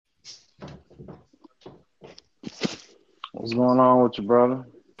What's going on with you, brother?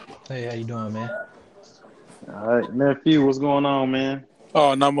 Hey, how you doing, man? All right, nephew, what's going on, man?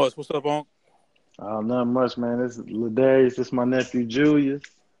 Oh, not much. What's up, Unc? Not much, man. This is Ladarius. This is my nephew Julius,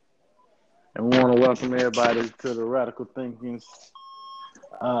 and we want to welcome everybody to the Radical Thinkings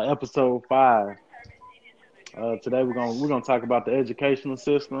episode 5. Today we're gonna talk about the educational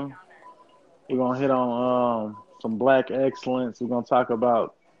system. We're gonna hit on some black excellence. We're gonna talk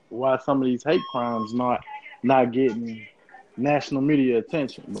about why some of these hate crimes not getting national media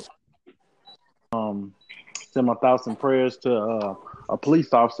attention. Send my thoughts and prayers to a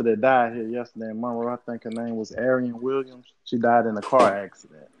police officer that died here yesterday in Monroe. I think her name was Arian Williams. She died in a car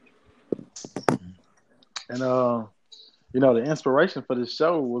accident. And the inspiration for this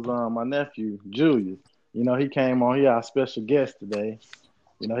show was my nephew Julius. He came on. He our special guest today.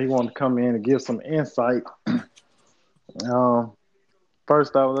 He wanted to come in and give some insight. Um,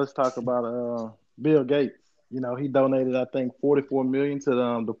 First off, let's talk about Bill Gates. He donated, I think, $44 million to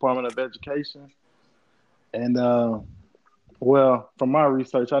the Department of Education, and well, from my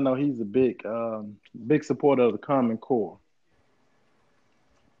research, I know he's a big supporter of the Common Core.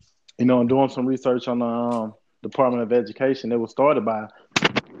 I'm doing some research on the Department of Education. It was started by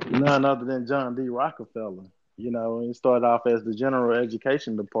none other than John D. Rockefeller. It started off as the General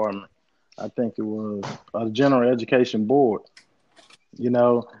Education Department. I think it was the General Education Board.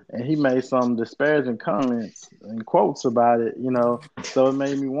 And he made some disparaging comments and quotes about it. So it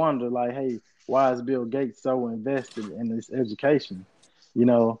made me wonder, like, hey, why is Bill Gates so invested in this education?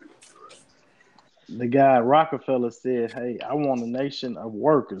 The guy Rockefeller said, hey, I want a nation of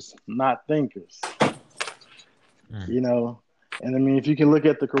workers, not thinkers. And I mean, if you can look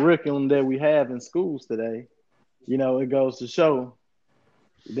at the curriculum that we have in schools today, it goes to show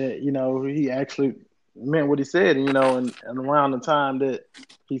that, he actually meant what he said. And around the time that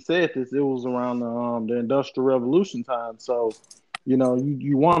he said this, it was around the Industrial Revolution time. So,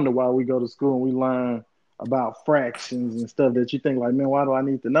 you wonder why we go to school and we learn about fractions and stuff that you think like, man, why do I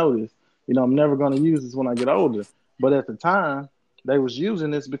need to know this? I'm never going to use this when I get older. But at the time, they was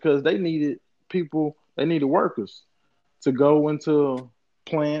using this because they needed workers to go into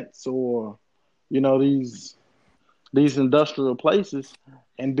plants or, these industrial places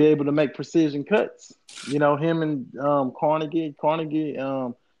and be able to make precision cuts. Him and Carnegie,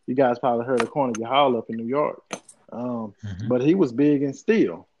 you guys probably heard of Carnegie Hall up in New York. But he was big in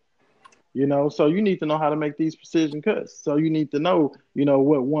steel. So you need to know how to make these precision cuts. So you need to know,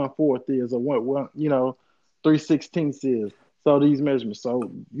 what 1/4 is or what 3/16 is. So these measurements. So,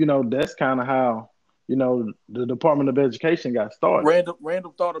 that's kind of how, the Department of Education got started.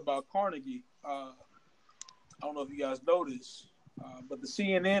 Random thought about Carnegie. I don't know if you guys know this, but the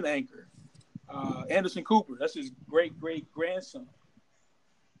CNN anchor, Anderson Cooper, that's his great grandson.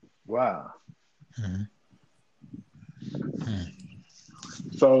 Wow. Mm-hmm.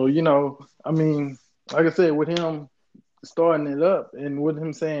 So, I mean, like I said, with him starting it up and with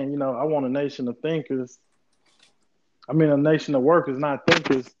him saying, I want a nation of thinkers, a nation of workers, not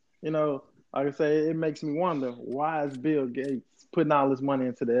thinkers, like I say, it makes me wonder, why is Bill Gates putting all this money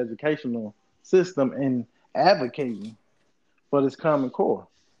into the educational system and advocating for this Common Core?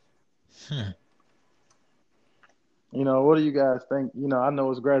 What do you guys think? I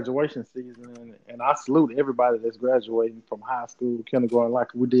know it's graduation season, and I salute everybody that's graduating from high school, kindergarten,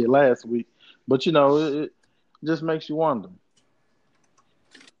 like we did last week. But, it just makes you wonder.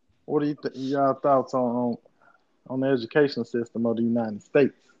 What do you y'all thoughts on the education system of the United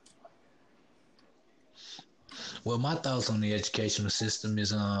States? Well, my thoughts on the educational system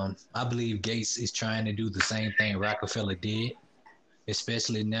is, I believe Gates is trying to do the same thing Rockefeller did,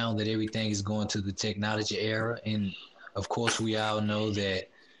 especially now that everything is going to the technology era. And of course, we all know that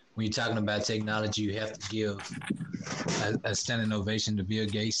when you're talking about technology, you have to give a standing ovation to Bill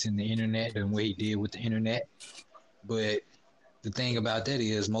Gates and the internet and what he did with the internet. But the thing about that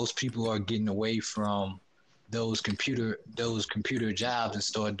is most people are getting away from those computer jobs and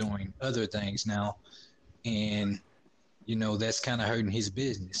start doing other things now. And, that's kind of hurting his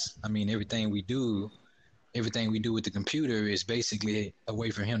business. I mean, everything we do with the computer is basically a way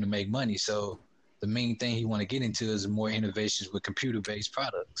for him to make money. So the main thing he want to get into is more innovations with computer-based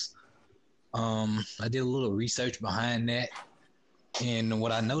products. I did a little research behind that, and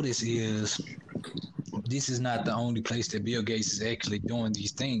what I noticed is this is not the only place that Bill Gates is actually doing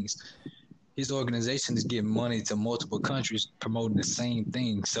these things. His organization is giving money to multiple countries promoting the same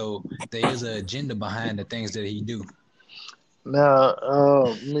thing. So there is an agenda behind the things that he do. Now,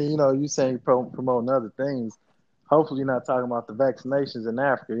 you saying promoting other things. Hopefully, you're not talking about the vaccinations in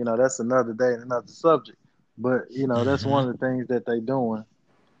Africa. That's another day and another subject. But, that's one of the things that they're doing.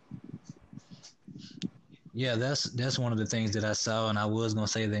 Yeah, that's one of the things that I saw, and I was gonna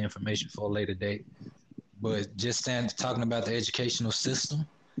save the information for a later date. But talking about the educational system,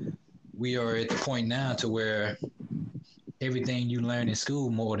 we are at the point now to where everything you learn in school,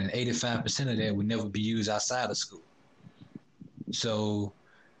 more than 85% of that would never be used outside of school. So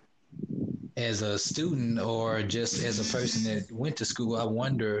as a student or just as a person that went to school, I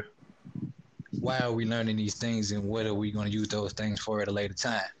wonder, why are we learning these things and what are we going to use those things for at a later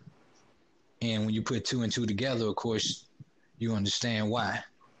time? And when you put two and two together, of course, you understand why.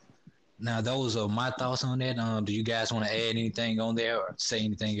 Now, those are my thoughts on that. Do you guys want to add anything on there or say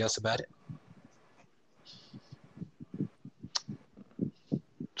anything else about it?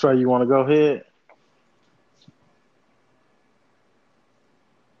 Trey, you want to go ahead?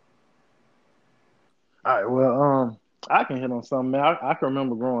 All right. Well, I can hit on something, man. I can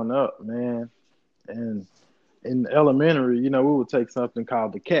remember growing up, man, and in elementary, we would take something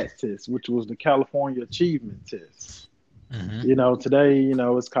called the CAT test, which was the California Achievement Test. Mm-hmm. Today,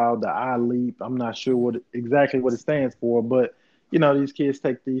 it's called the iLeap. I'm not sure exactly what it stands for, but these kids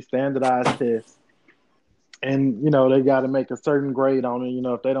take these standardized tests, and they got to make a certain grade on it.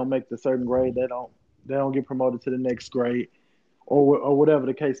 If they don't make the certain grade, they don't get promoted to the next grade, or whatever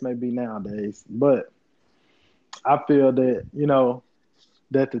the case may be nowadays. But I feel that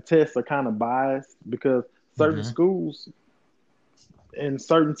that the tests are kind of biased because certain Mm-hmm. schools and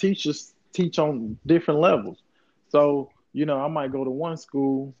certain teachers teach on different levels. So, I might go to one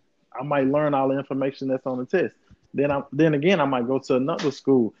school, I might learn all the information that's on the test. Then again, I might go to another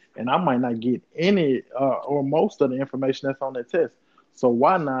school and I might not get any or most of the information that's on the test. So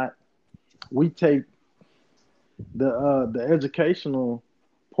why not we take the educational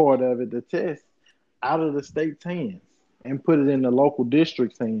part of it, the test, out of the state's hands and put it in the local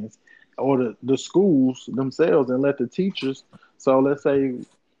district's hands or the schools themselves and let the teachers. So let's say,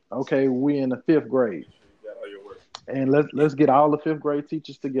 okay, we're in the fifth grade, and let's get all the fifth grade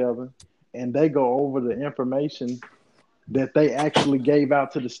teachers together, and they go over the information that they actually gave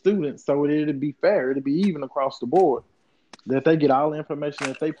out to the students, so it'd be fair, it'd be even across the board. That they get all the information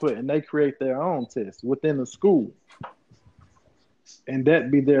that they put, and they create their own test within the school, and that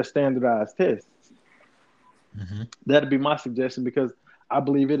be their standardized test. Mm-hmm. That'd be my suggestion because I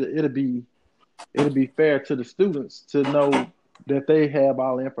believe it'll be fair to the students to know that they have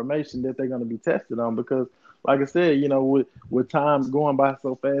all the information that they're going to be tested on. Because, like I said, with time going by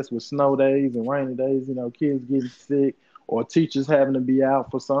so fast, with snow days and rainy days, kids getting sick or teachers having to be out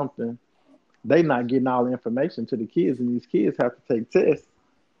for something, they not getting all the information to the kids, and these kids have to take tests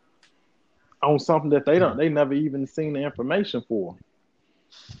on something that they never even seen the information for.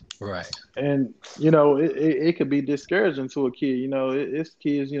 Right. And it could be discouraging to a kid. It's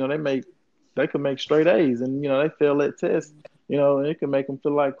kids. They could make straight A's, and they fail that test. And it can make them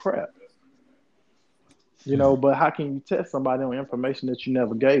feel like crap. But how can you test somebody on information that you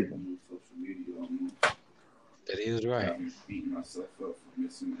never gave them? That is right. I'm beating myself up for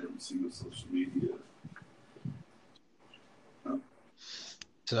missing every single social media.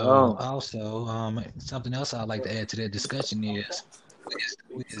 So also, something else I'd like to add to that discussion is,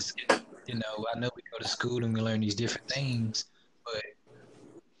 I know we go to school and we learn these different things, but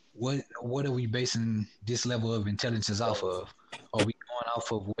what are we basing this level of intelligence off of? Are we going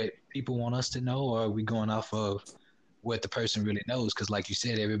off of what people want us to know, or are we going off of what the person really knows? Because, like you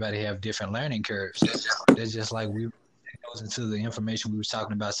said, everybody have different learning curves. That's just like it goes into the information we were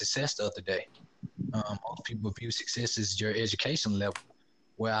talking about success the other day. Most people view success as your education level,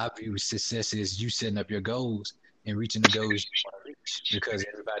 where I view success as you setting up your goals and reaching the goals you want to reach, because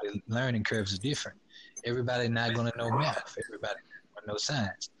everybody's learning curves is different. Everybody not going to know math. Everybody not going to know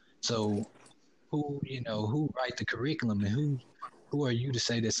science. So who write the curriculum, and who are you to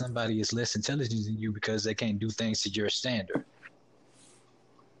say that somebody is less intelligent than you because they can't do things to your standard?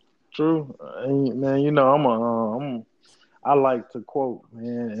 True, man. I like to quote,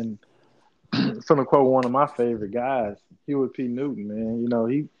 man, and from to quote one of my favorite guys, Huey P. Newton,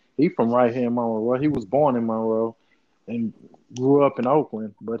 man. He from right here in Monroe. He was born in Monroe and grew up in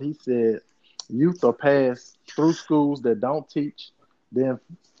Oakland, but he said youth are passed through schools that don't teach, then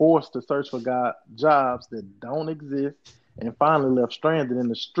forced to search for jobs that don't exist, and finally left stranded in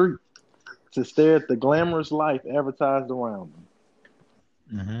the street to stare at the glamorous life advertised around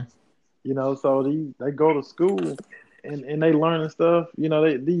them. Mm-hmm. So they go to school and they learning stuff.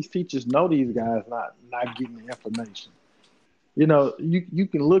 These teachers know these guys not getting the information. You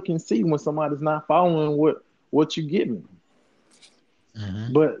can look and see when somebody's not following what you're giving them.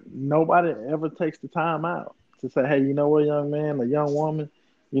 Mm-hmm. But nobody ever takes the time out to say, hey, you know what, young man, a young woman,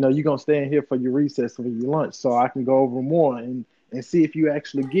 you're going to stay in here for your recess or your lunch so I can go over more and see if you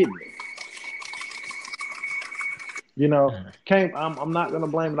actually get it. You know, Hmm. can't I'm not gonna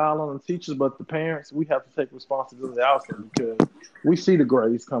blame it all on the teachers, but the parents, we have to take responsibility also because we see the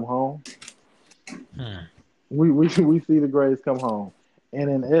grades come home. Hmm. We see the grades come home. And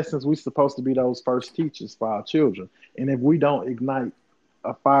in essence, we're supposed to be those first teachers for our children. And if we don't ignite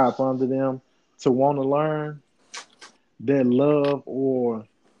a fire up under them to want to learn, that love or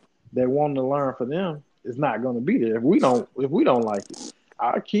that want to learn for them is not going to be there. If we don't like it,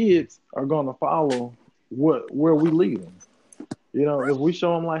 our kids are going to follow where we lead them. You know, if we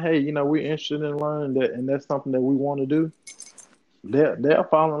show them like, hey, we're interested in learning that, and that's something that we want to do, they'll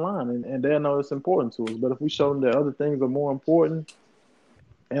fall in line and they'll know it's important to us. But if we show them that other things are more important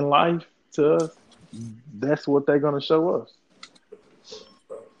in life to us, that's what they're going to show us.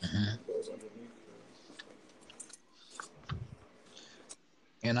 Hmm.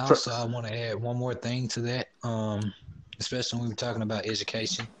 And also, I want to add one more thing to that. Especially when we're talking about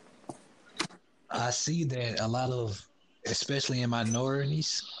education, I see that a lot of, especially in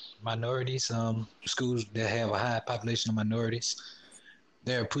minorities, schools that have a high population of minorities,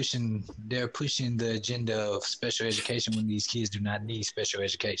 they're pushing the agenda of special education when these kids do not need special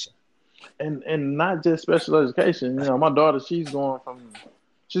education. And not just special education. My daughter, she's going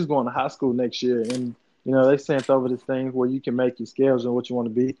to high school next year, and they sent over this thing where you can make your scales and what you want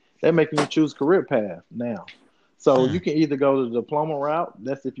to be. They're making you choose career path now, so Hmm. you can either go the diploma route.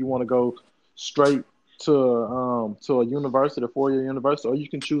 That's if you want to go straight to a university, a 4-year university, or you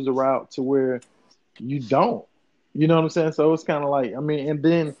can choose a route to where you don't. You know what I'm saying? So it's kind of like, and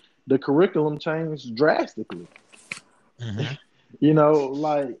then the curriculum changed drastically. Hmm.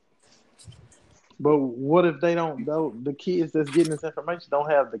 Like, but what if they don't? Though the kids that's getting this information don't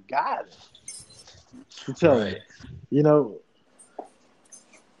have the guidance to tell them. Right. You know,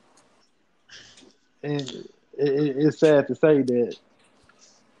 and it's sad to say that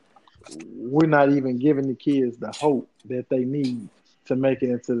we're not even giving the kids the hope that they need to make it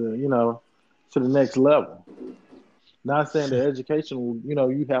into the next level. Not saying that education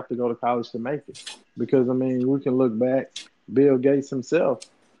will, you have to go to college to make it, because we can look back. Bill Gates himself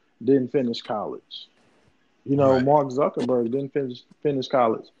didn't finish college. Right. Mark Zuckerberg didn't finish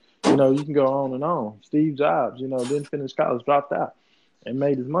college. You can go on and on. Steve Jobs, didn't finish college, dropped out, and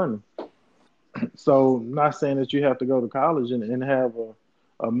made his money. So, not saying that you have to go to college and have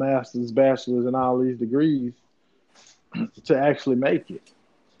a master's, bachelor's, and all these degrees to actually make it.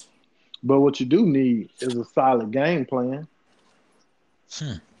 But what you do need is a solid game plan.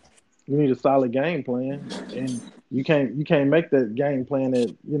 Hmm. You need a solid game plan, and you can't make that game plan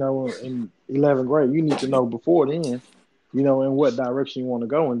in 11th grade. You need to know before then, in what direction you want to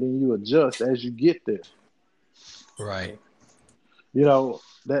go, and then you adjust as you get there. Right. You know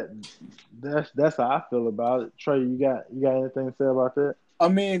that that's how I feel about it. Trey, you got anything to say about that? I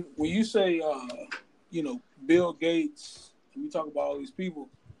mean, when you say, Bill Gates, we talk about all these people.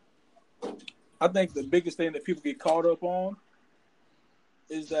 I think the biggest thing that people get caught up on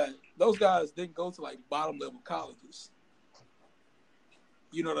is that those guys didn't go to like bottom level colleges.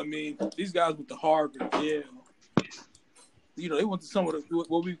 You know what I mean? These guys went to Harvard, Yale. They went to some of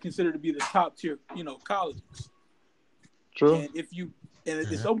what we consider to be the top tier, colleges. True. And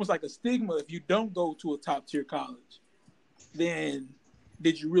it's Hmm. almost like a stigma if you don't go to a top tier college, then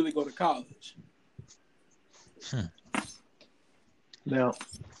did you really go to college? Hmm. Now,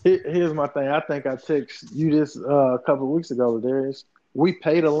 here's my thing. I think I texted you this a couple of weeks ago, Darius. We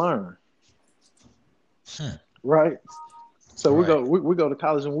pay to learn, Hmm. right? So we Right. go we go to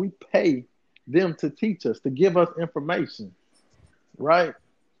college and we pay them to teach us, to give us information, right?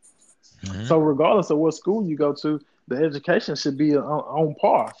 Hmm. So regardless of what school you go to, the education should be on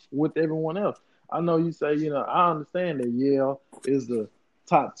par with everyone else. I know you say, I understand that Yale is the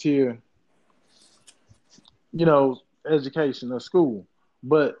top tier, education or school,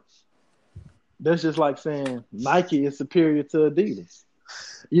 but that's just like saying Nike is superior to Adidas.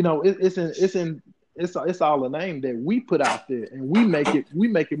 It's all a name that we put out there, and we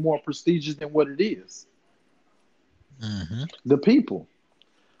make it more prestigious than what it is. Hmm. The people.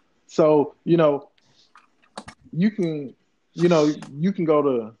 So you can you can go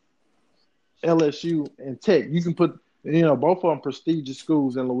to LSU and Tech. You can put both of them prestigious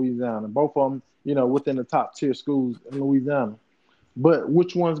schools in Louisiana. Both of them within the top tier schools in Louisiana. But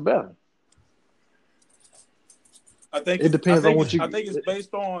which one's better? I think It it's I depends on think what it's I you. think it's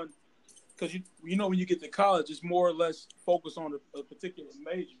based on because when you get to college, it's more or less focused on a particular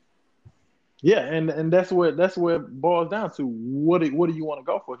major. Yeah, and that's where it boils down to. What do you want to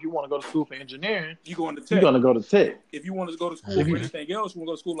go for? If you want to go to school for engineering, You go into you're Tech. gonna go to Tech. If you want to go to school If for you Hmm. anything else, you want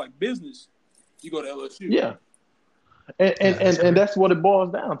to go to school like business, you go to LSU. Yeah, and Yeah, and, that's and, and correct. that's what it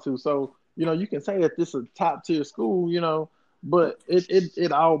boils down to. So You can say that this is a top tier school, but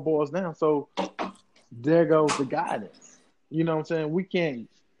it all boils down. So there goes the guidance. You know what I'm saying?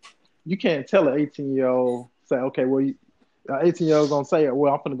 You can't tell an 18-year-old, say, okay, well, an 18-year-old gonna say,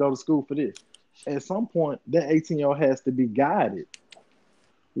 well, I'm gonna go to school for this. At some point, that 18-year-old has to be guided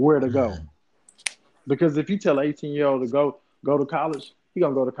where to go. Mhm. Because if you tell an 18-year-old to go to college, he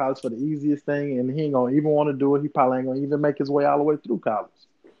gonna go to college for the easiest thing, and he ain't gonna even want to do it. He probably ain't gonna even make his way all the way through college.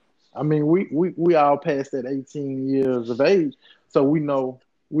 I mean, we all passed that 18 years of age, so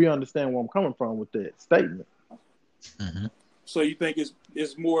we understand where I'm coming from with that statement. Mhm. So you think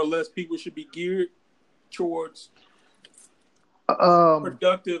it's more or less people should be geared towards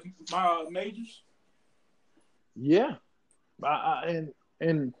productive majors? Yeah,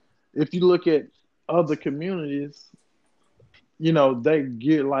 and if you look at other communities, they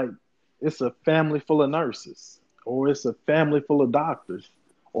get like it's a family full of nurses, or it's a family full of doctors,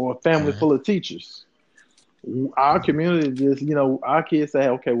 or a family Mhm. full of teachers. Our community just, our kids say,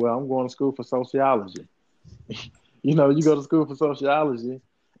 okay, well, I'm going to school for sociology. You go to school for sociology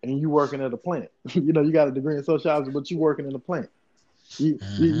and you working at a plant. You got a degree in sociology, but you working in a plant.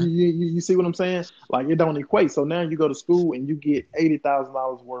 Mhm. You see what I'm saying? Like it don't equate. So now you go to school and you get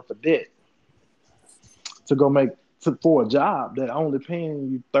 $80,000 worth of debt to go for a job that only paying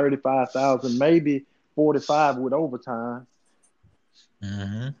you 35,000, maybe 45 with overtime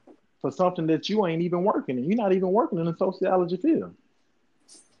Mhm. for something that you ain't even working in. You're not even working in the sociology field.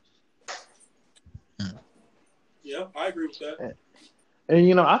 Yeah, I agree with that.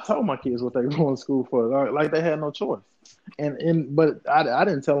 And I told my kids what they were going to school for. Like they had no choice. But I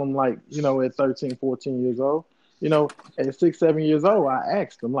didn't tell them like, at 13, 14 years old. At 6, 7 years old, I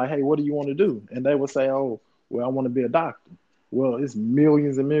asked them like, hey, what do you want to do? And they would say, oh, well, I want to be a doctor. Well, it's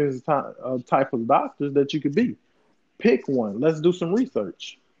millions and millions of type of doctors that you could be. Pick one. Let's do some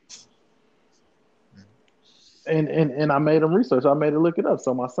research. And I made them research. I made them look it up.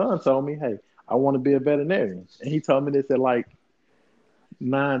 So my son told me, hey, I want to be a veterinarian. And he told me this at like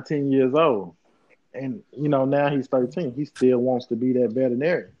 9, 10 years old. And now he's 13. He still wants to be that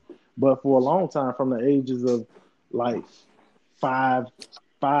veterinarian. But for a long time, from the ages of like five,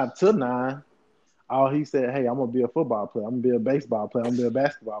 5 to 9, all he said, hey, I'm gonna be a football player. I'm gonna be a baseball player. I'm gonna be a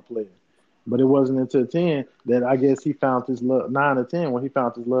basketball player. But it wasn't until 10 that I guess he found his love. 9 or 10 when he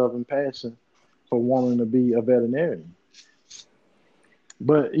found his love and passion for wanting to be a veterinarian.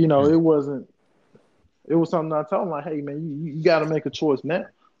 But Mhm. it wasn't. It was something I told him like, hey man, you got to make a choice now,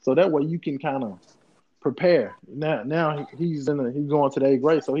 so that way you can kind of prepare. Now he's going to the 8th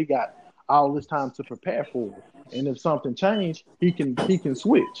grade, so he got all this time to prepare for it. And if something changed, he can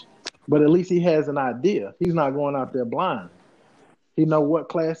switch. But at least he has an idea. He's not going out there blind. He know what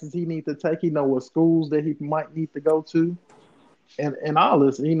classes he needs to take. He know what schools that he might need to go to, and all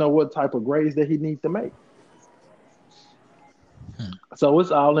this. He know what type of grades that he needs to make. Mhm. So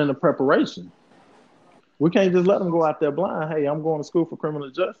it's all in the preparation. We can't just let them go out there blind. Hey, I'm going to school for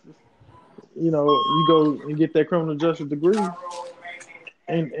criminal justice. You go and get that criminal justice degree,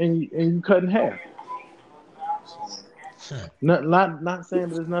 and you cut in half. Hmm. Not saying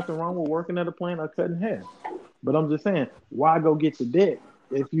that there's nothing wrong with working at a plant or cutting hair, but I'm just saying, why go get the debt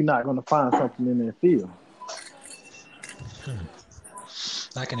if you're not going to find something in that field?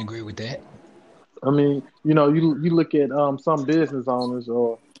 I can agree with that. I mean, you look at some business owners,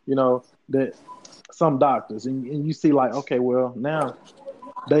 or that some doctors, and you see like, okay, well now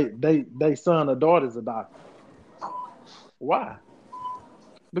they son or daughter's a doctor. Why?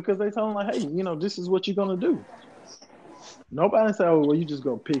 Because they tell them like, hey, this is what you're gonna do. Nobody say, oh, well, you just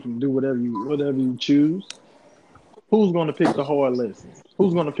go pick and do whatever you choose. Who's going to pick the hard lessons?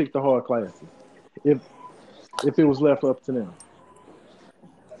 Who's going to pick the hard classes? If if it was left up to them.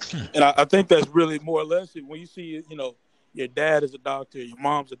 And I think that's really more or less it. When you see, your dad is a doctor, your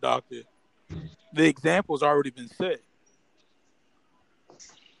mom's a doctor, the example's already been set.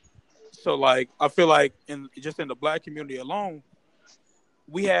 So, like, I feel like in the black community alone,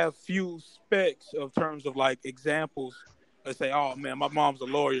 we have few specks of terms of like examples that say, "Oh man, my mom's a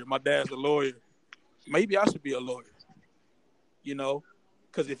lawyer, my dad's a lawyer. Maybe I should be a lawyer." You know,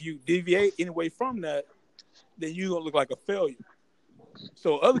 because if you deviate anyway from that, then you gonna look like a failure.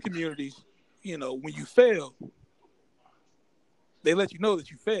 So other communities, when you fail, they let you know that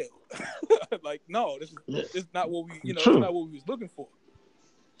you failed. Like, no, Yeah, this is not what it's true. not what we was looking for.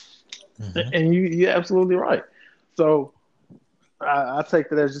 Mhm. And you're absolutely right. So I take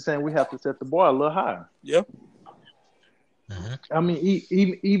that as just saying we have to set the bar a little higher. Yeah. Mhm. I mean,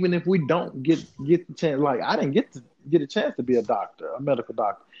 even if we don't get the chance, like I didn't get a chance to be a doctor, a medical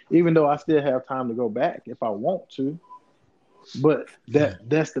doctor, even though I still have time to go back if I want to. But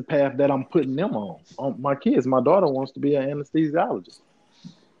that's the path that I'm putting them on my kids. My daughter wants to be an anesthesiologist.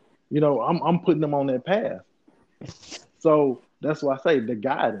 I'm putting them on that path. So that's why I say the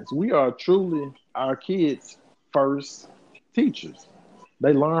guidance. We are truly our kids' first teachers.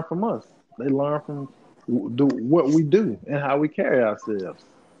 They learn from us. They learn from what we do and how we carry ourselves.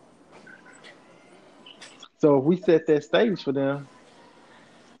 So if we set that stage for them,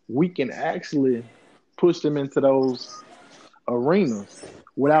 we can actually push them into those arenas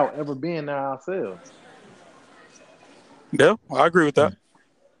without ever being there ourselves. Yeah, I agree with that.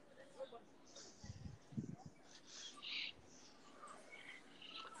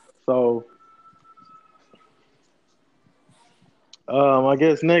 So, I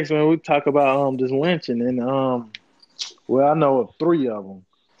guess next when we talk about this lynching, and well, I know of 3 of them.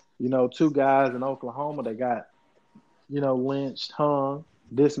 2 guys in Oklahoma that got lynched, hung,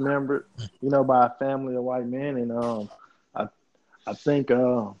 dismembered, by a family of white men, and I think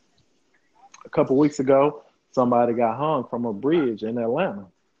a couple weeks ago somebody got hung from a bridge in Atlanta,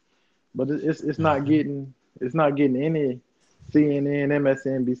 but it's not getting any CNN,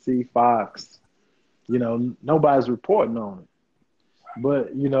 MSNBC, Fox. Nobody's reporting on it.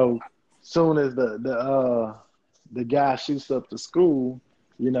 But soon as the guy shoots up the school,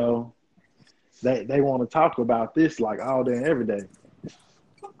 they want to talk about this like all day and every day.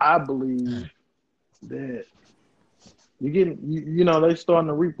 I believe that they starting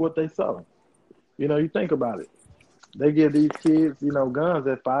to reap what they sow. You think about it. They give these kids, guns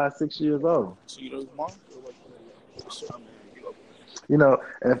at 5, 6 years old.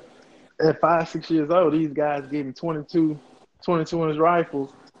 At 5, 6 years old, these guys getting 22 inch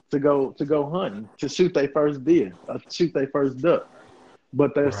rifles to go hunting, to shoot their first deer, or shoot their first duck.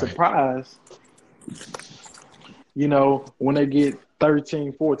 But they're surprised, when they get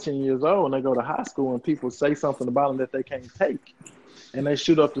 13, 14 years old and they go to high school and people say something about them that they can't take and they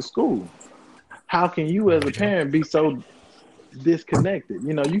shoot up the school. How can you as a parent be so disconnected?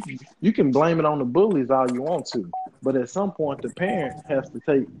 You can blame it on the bullies all you want to, but at some point the parent has to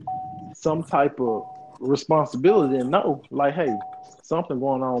take some type of responsibility and know, like, hey, something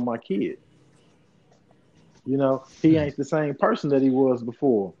going on with my kid. He ain't the same person that he was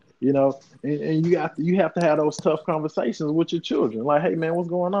before. And you have to have those tough conversations with your children. Like, hey man, what's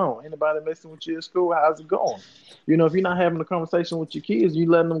going on? Anybody messing with you at school? How's it going? If you're not having a conversation with your kids, you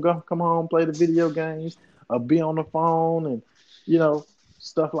letting them come home, play the video games, or be on the phone, and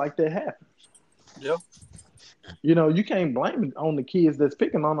stuff like that happen. Yeah. You can't blame it on the kids that's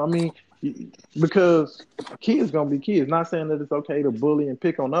picking on them. I mean, because kids gonna be kids. Not saying that it's okay to bully and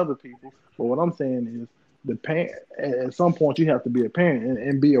pick on other people, but what I'm saying is the parent. At some point, you have to be a parent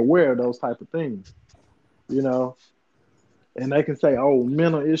and be aware of those type of things. And they can say, "Oh,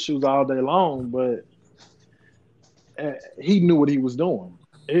 mental issues all day long," but he knew what he was doing.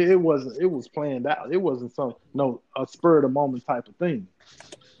 It was planned out. It wasn't a spur of the moment type of thing.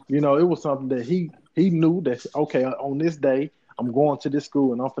 It was something that he knew that, okay, on this day, I'm going to this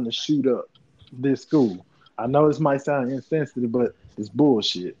school and I'm going to shoot up this school. I know this might sound insensitive, but it's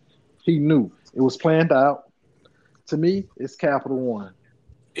bullshit. He knew. It was planned out. To me, it's Capital One.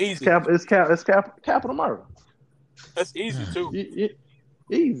 Easy. It's capital murder. That's easy, too.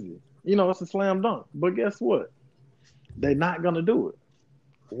 Easy. It's a slam dunk. But guess what? They're not going to do it.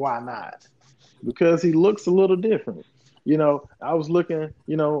 Why not? Because he looks a little different. I was looking,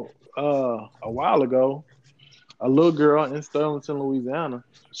 a while ago, a little girl in Sterlington, Louisiana,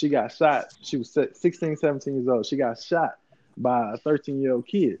 she got shot. She was 16, 17 years old. She got shot by a 13-year-old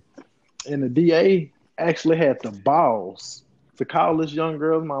kid. And the DA actually had the balls to call this young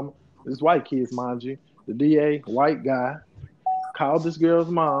girl's mama, this white kid's, mind you. The DA, white guy, called this girl's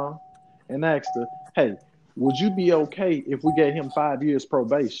mom and asked her, hey, would you be okay if we gave him 5 years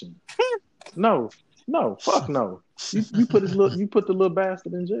probation? No, fuck no. You put the little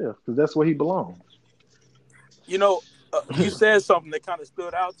bastard in jail because that's where he belongs. You said something that kind of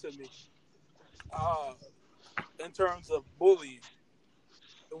stood out to me in terms of bullying.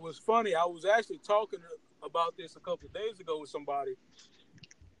 It was funny. I was actually talking about this a couple of days ago with somebody,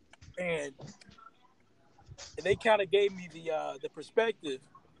 and they kind of gave me the perspective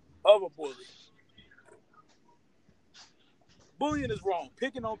of a bully. Bullying is wrong.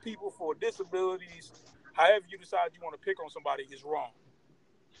 Picking on people for disabilities, however you decide you want to pick on somebody, is wrong.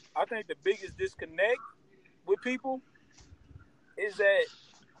 I think the biggest disconnect with people is that,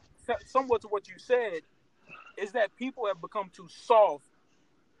 somewhat to what you said, is that people have become too soft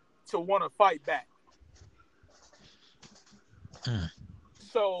to want to fight back.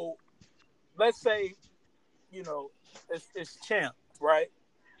 So let's say, it's Champ, right?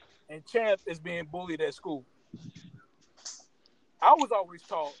 And Champ is being bullied at school. I was always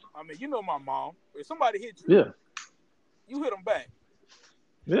taught. I mean, you know my mom. If somebody hit you, Yeah, you hit them back.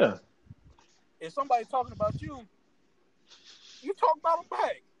 yeah, If somebody talking about you, you talk about them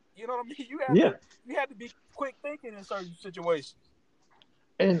back. You know what I mean? yeah. You have to be quick thinking in certain situations.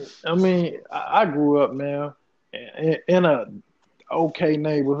 And I mean, I grew up, man, in a okay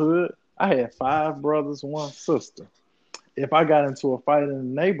neighborhood. I had 5 brothers, 1 sister. If I got into a fight in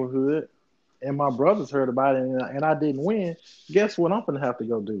the neighborhood and my brothers heard about it and I didn't win, guess what I'm gonna have to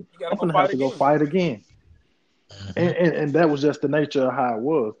go do? You gotta I'm go gonna fight have to go again. fight again. And that was just the nature of how it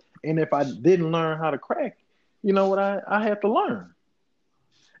was. And if I didn't learn how to crack, you know what I had to learn.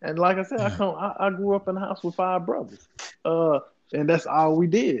 And like I said, I grew up in a house with 5 brothers. And that's all we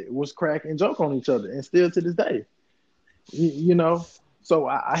did was crack and joke on each other, and still to this day, you know. So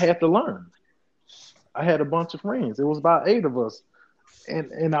I had to learn. I had a bunch of friends. It was about 8 of us,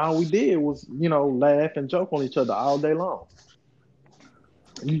 and all we did was, laugh and joke on each other all day long.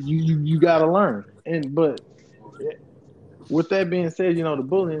 You got to learn. But with that being said, the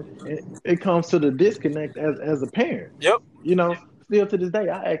bullying, it comes to the disconnect as a parent. Yep. Still to this day,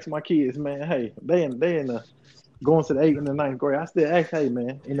 I ask my kids, man, hey, they in the going to the 8th and the 9th grade, I still ask, hey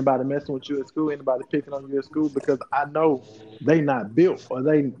man, anybody messing with you at school, anybody picking on you at school, because I know they not built, or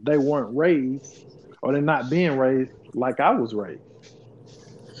they weren't raised, or they're not being raised like I was raised.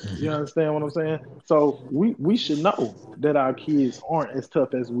 You understand what I'm saying? So we should know that our kids aren't as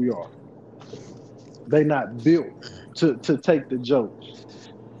tough as we are. They not built to take the jokes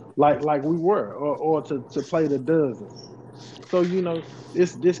like we were, or to play the dozens. So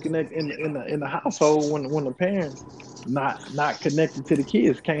it's disconnect in the household when the parents not connected to the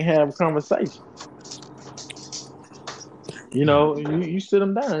kids, can't have a conversation. You sit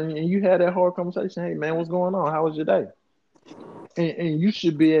them down and you have that hard conversation. Hey man, what's going on? How was your day? And you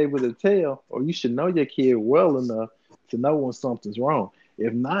should be able to tell, or you should know your kid well enough to know when something's wrong.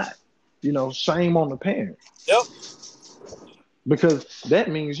 If not, shame on the parent. Yep. Because that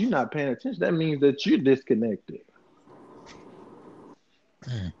means you're not paying attention. That means that you're disconnected.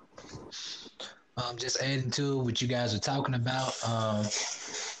 Just adding to what you guys are talking about. I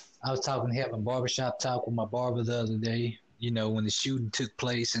was having barbershop talk with my barber the other day. When the shooting took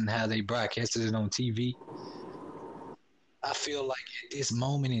place and how they broadcasted it on TV. I feel like at this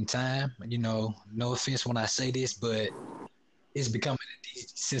moment in time, no offense when I say this, but it's becoming a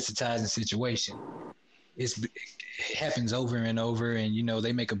desensitizing situation. It happens over and over, and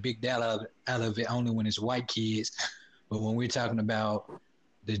they make a big deal out of it only when it's white kids. But when we're talking about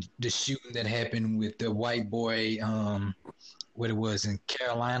the shooting that happened with the white boy, what it was in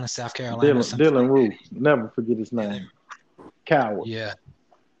South Carolina, Dylan Roof, never forget his name. Coward. Yeah.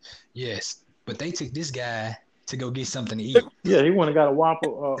 Yes, but they took this guy to go get something to eat. Yeah, he went and got a Whopper,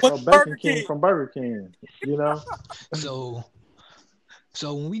 a Bacon King from Burger King.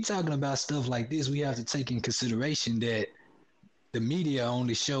 So when we talking about stuff like this, we have to take in consideration that the media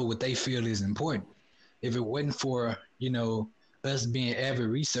only show what they feel is important. If it wasn't for us being avid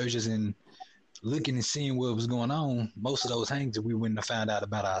researchers and looking and seeing what was going on, most of those things we wouldn't have found out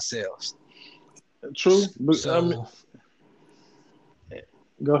about ourselves. True, but so,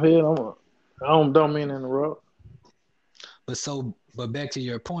 go ahead. I don't mean to interrupt. But back to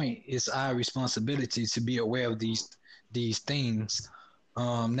your point, it's our responsibility to be aware of these things.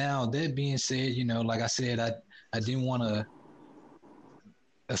 Now that being said, like I said, I didn't want to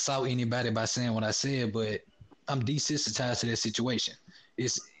assault anybody by saying what I said, but I'm desensitized to that situation.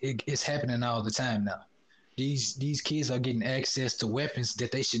 It's happening all the time now. These kids are getting access to weapons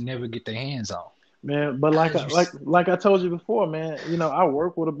that they should never get their hands on. Man, but like I told you before, man, I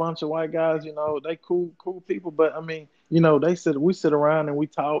work with a bunch of white guys, they cool people, but I mean, we sit around and we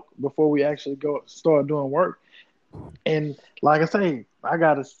talk before we actually start doing work. And like I say, I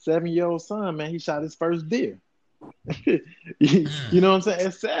got a 7-year-old son, man, he shot his first deer. You know what I'm saying?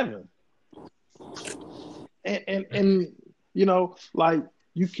 At 7. And like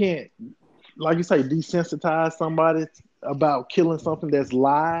you can't, like you say, desensitize somebody about killing something that's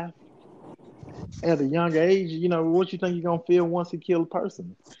live at a young age. What you think you're gonna feel once you kill a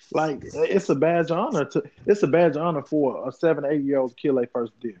person? Like it's a badge of honor for a 7 or 8 year old to kill their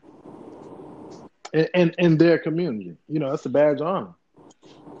first deer in their community. It's a badge of honor.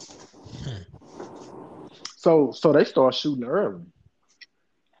 So they start shooting early,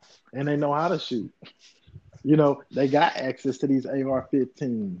 and they know how to shoot. They got access to these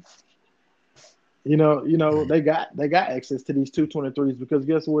AR-15s. They got access to these 223s because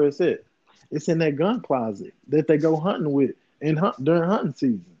guess where it's at? It's in that gun closet that they go hunting with during hunting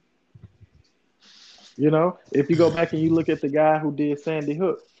season. If you go back and you look at the guy who did Sandy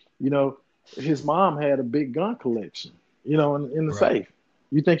Hook, his mom had a big gun collection. in the Right. safe.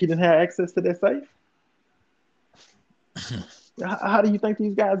 You think he didn't have access to that safe? How do you think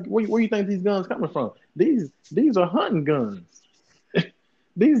these guys? Where you think these guns coming from? These are hunting guns.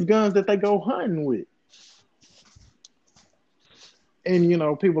 These guns that they go hunting with. And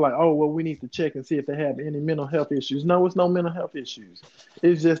people are like, oh well, we need to check and see if they have any mental health issues. No, it's no mental health issues.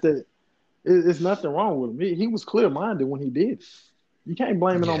 It's just that it's nothing wrong with him. He was clear minded when he did it. You can't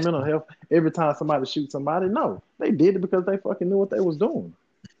blame it on Yeah. mental health every time somebody shoots somebody. No, they did it because they fucking knew what they was doing.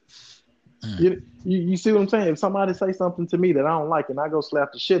 You see what I'm saying? If somebody say something to me that I don't like and I go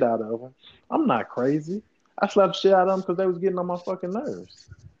slap the shit out of them, I'm not crazy. I slapped the shit out of them because they was getting on my fucking nerves.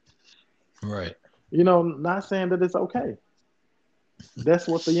 Right. Not saying that it's okay. That's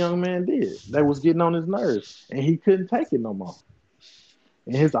what the young man did. They was getting on his nerves, and he couldn't take it no more.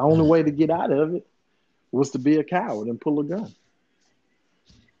 And his only way to get out of it was to be a coward and pull a gun.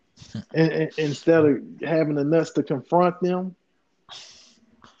 And instead of having the nuts to confront them,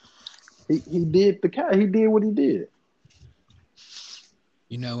 he did he did what he did.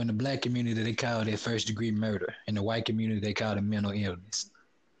 In the black community, they call it first degree murder. In the white community, they call it mental illness.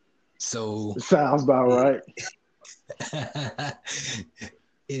 So Sounds about right.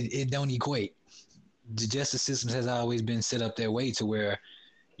 it don't equate. The justice system has always been set up that way to where,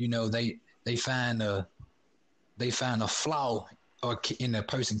 they find a flaw or in a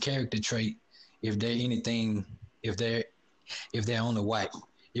person character trait if they're only white.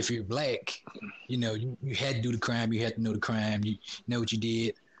 If you're black, you had to do the crime. You had to know the crime. You know what you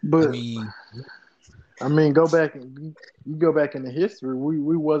did. But go back and you go back into history.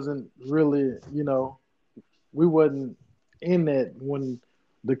 We wasn't really, we wasn't in that when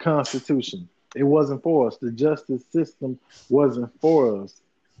the Constitution. It wasn't for us. The justice system wasn't for us.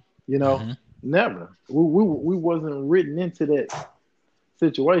 Never. We wasn't written into that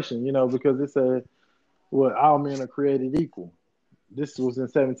situation. Because it said, "Well, all men are created equal." This was in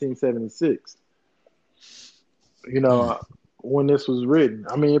 1776. When this was written.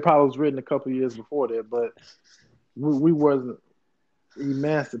 I mean, it probably was written a couple of years before that, but we wasn't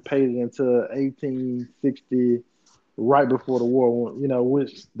emancipated until 1860, right before the war.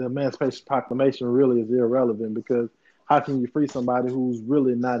 Which the Emancipation Proclamation really is irrelevant because how can you free somebody who's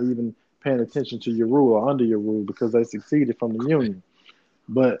really not even paying attention to your rule or under your rule because they succeeded from the Union?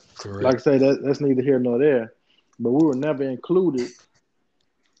 But Correct. Like I say, that's neither here nor there. But we were never included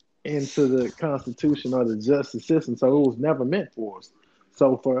into the Constitution or the justice system, so it was never meant for us.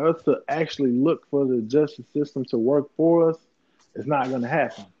 So for us to actually look for the justice system to work for us, it's not going to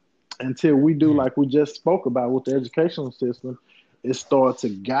happen until we do like we just spoke about with the educational system. It starts to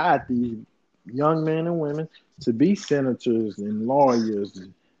guide these young men and women to be senators and lawyers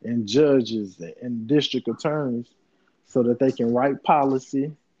and judges and district attorneys so that they can write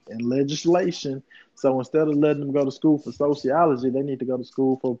policy and legislation. So instead of letting them go to school for sociology, they need to go to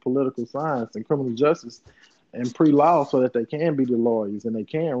school for political science and criminal justice and pre-law so that they can be the lawyers and they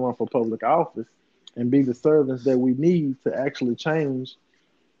can run for public office and be the servants that we need to actually change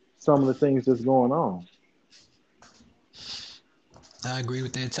some of the things that's going on. I agree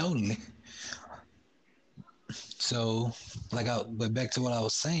with that totally. So, but back to what I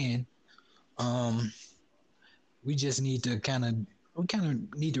was saying, we just need to kind of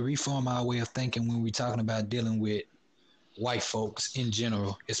need to reform our way of thinking when we're talking about dealing with white folks in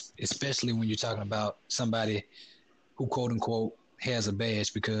general, especially when you're talking about somebody who quote unquote has a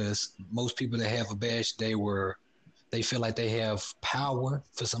badge, because most people that have a badge, they feel like they have power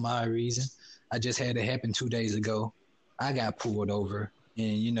for some odd reason. I just had it happen 2 days ago. I got pulled over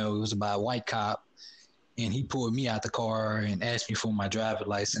and, it was by a white cop and he pulled me out the car and asked me for my driver's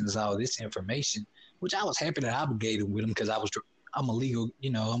license, all this information, which I was happy to obligate with him because I'm illegal,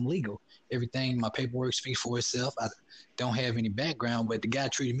 I'm legal. Everything, my paperwork speaks for itself. I don't have any background, but the guy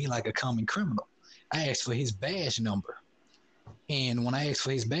treated me like a common criminal. I asked for his badge number. And when I asked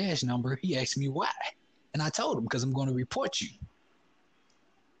for his badge number, he asked me why. And I told him, because I'm going to report you.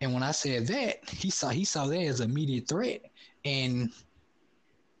 And when I said that, he saw that as an immediate threat. And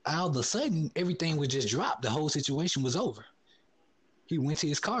all of a sudden, everything was just dropped. The whole situation was over. He went to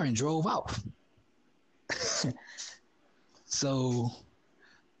his car and drove off. So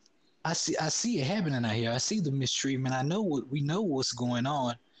I see it happening out here. I see the mistreatment. We know what's going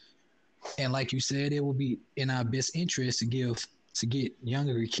on. And like you said, it will be in our best interest to get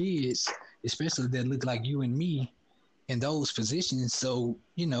younger kids, especially that look like you and me, in those positions. So,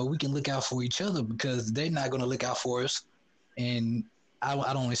 we can look out for each other because they're not going to look out for us. And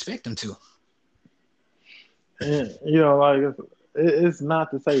I don't expect them to. And, it's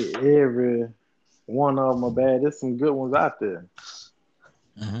not to say every one of them are bad. There's some good ones out there.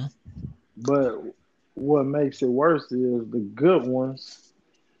 Mm-hmm. But what makes it worse is the good ones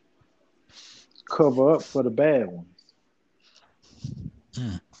cover up for the bad ones,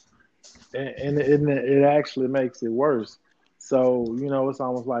 Mm, and it actually makes it worse. So it's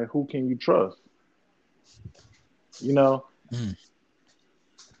almost like who can you trust? You know, mm.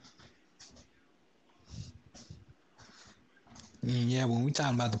 Yeah, when we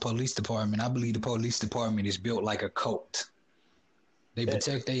talking about the police department, I believe the police department is built like a cult. They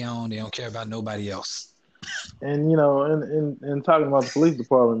protect their own. They don't care about nobody else. and and talking about the police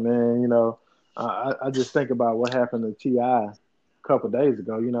department, man, I just think about what happened to Ti a couple of days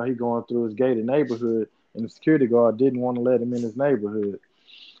ago. He going through his gated neighborhood, and the security guard didn't want to let him in his neighborhood.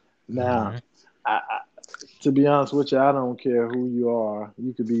 Now, Mm-hmm. I, to be honest with you, I don't care who you are.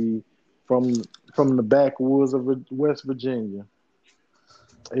 You could be from from the backwoods of West Virginia.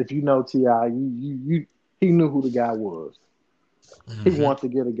 If you know Ti, he knew who the guy was. He Mm-hmm. wanted to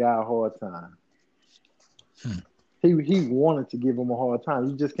give a guy a hard time. Hmm. He wanted to give him a hard time.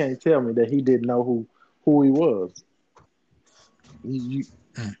 You just can't tell me that he didn't know who he was. You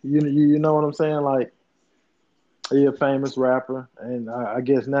Mm. you know what I'm saying? Like he a famous rapper, and I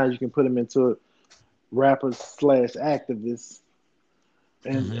guess now you can put him into rapper slash activist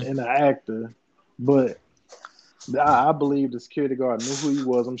Mm-hmm. and an actor. But I believe the security guard knew who he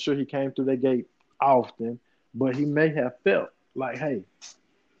was. I'm sure he came through that gate often, but he may have felt like, hey,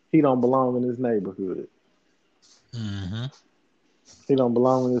 he don't belong in this neighborhood. Mm-hmm. He don't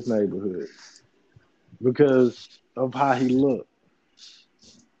belong in this neighborhood because of how he looked.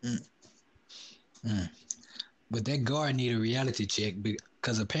 Mm. But that guard need a reality check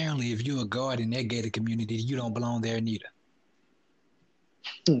because apparently, if you're a guard in that gated community, you don't belong there neither.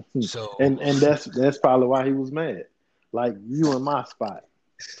 So, And that's probably why he was mad. Like you in my spot.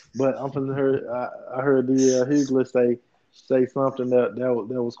 But I'm from her. I heard the Hughley say something that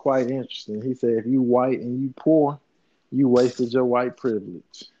was quite interesting. He said, "If you white and you poor, you wasted your white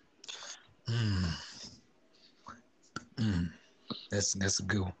privilege." mm, mm, that's a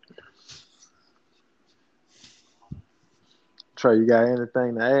good one. Trey, you got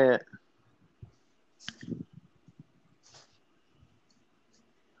anything to add?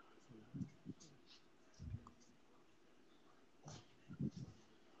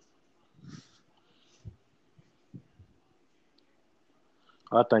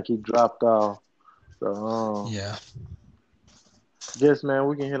 I think he dropped off. So, Yeah. guess man,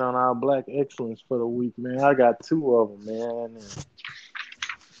 we can hit on our black excellence for the week, man. I got two of them, man.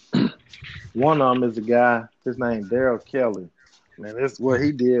 And one of them is a guy. His name Daryl Kelly. Man, this what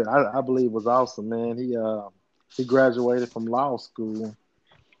he did. I believe was awesome, man. He graduated from law school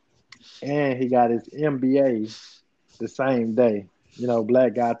and he got his MBA the same day.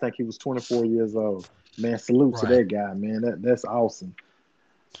 Black guy. I think he was 24 years old. Man, salute to Right. that guy, man. That's awesome.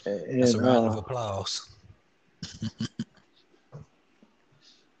 That's a And round of applause.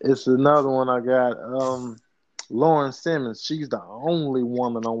 it's another one I got. Lauren Simmons. She's the only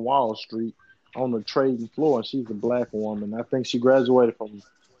woman on Wall Street on the trading floor, and she's a black woman. I think she graduated from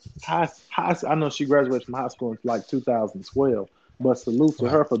high. I know she graduated from high school in like 2012. But salute to Right.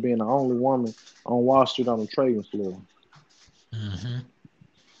 her for being the only woman on Wall Street on the trading floor. Mm-hmm.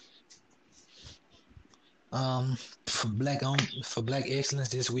 Um, for Black Excellence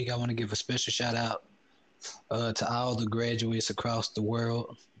this week, I want to give a special shout out to all the graduates across the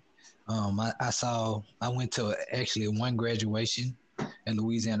world. I went to actually one graduation at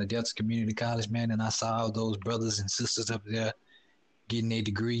Louisiana Delta Community College, man, and I saw all those brothers and sisters up there getting their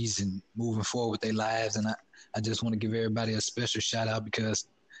degrees and moving forward with their lives. And I just want to give everybody a special shout out because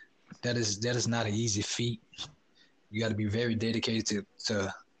that is not an easy feat. You got to be very dedicated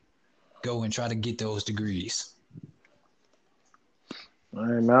to go and try to get those degrees. All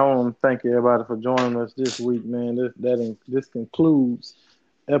right, man. I want to thank everybody for joining us this week, man. This concludes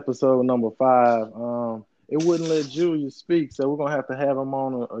episode number 5. It wouldn't let Julius speak, so we're gonna have to have him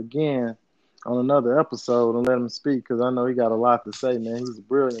on again on another episode and let him speak because I know he got a lot to say, man. He's a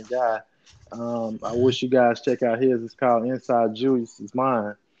brilliant guy. I Mm-hmm. wish you guys check out his. It's called Inside Julius's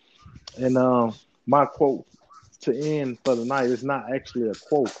Mind. And my quote to end for the night is not actually a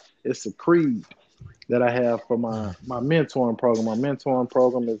quote; it's a creed that I have for my mentoring program. My mentoring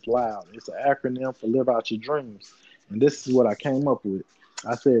program is LOUD. It's an acronym for Live Out Your Dreams. And this is what I came up with.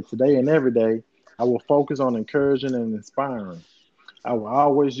 I said, today and every day, I will focus on encouraging and inspiring. I will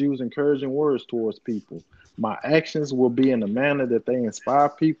always use encouraging words towards people. My actions will be in a manner that they inspire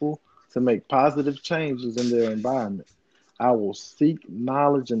people to make positive changes in their environment. I will seek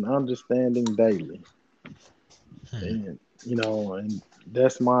knowledge and understanding daily. Hmm. And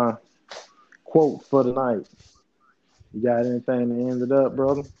that's my quote for the night. You got anything to end it up,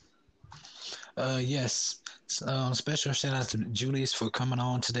 brother? Yes. Special shout out to Julius for coming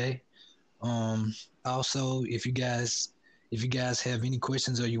on today. Um, Also, if you guys have any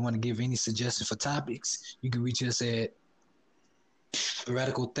questions or you want to give any suggestions for topics, you can reach us at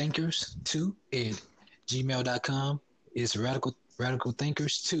radicalthinkers2 at gmail.com. It's radical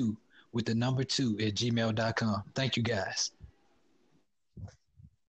thinkers 2 with the number 2 at gmail.com. Thank you guys.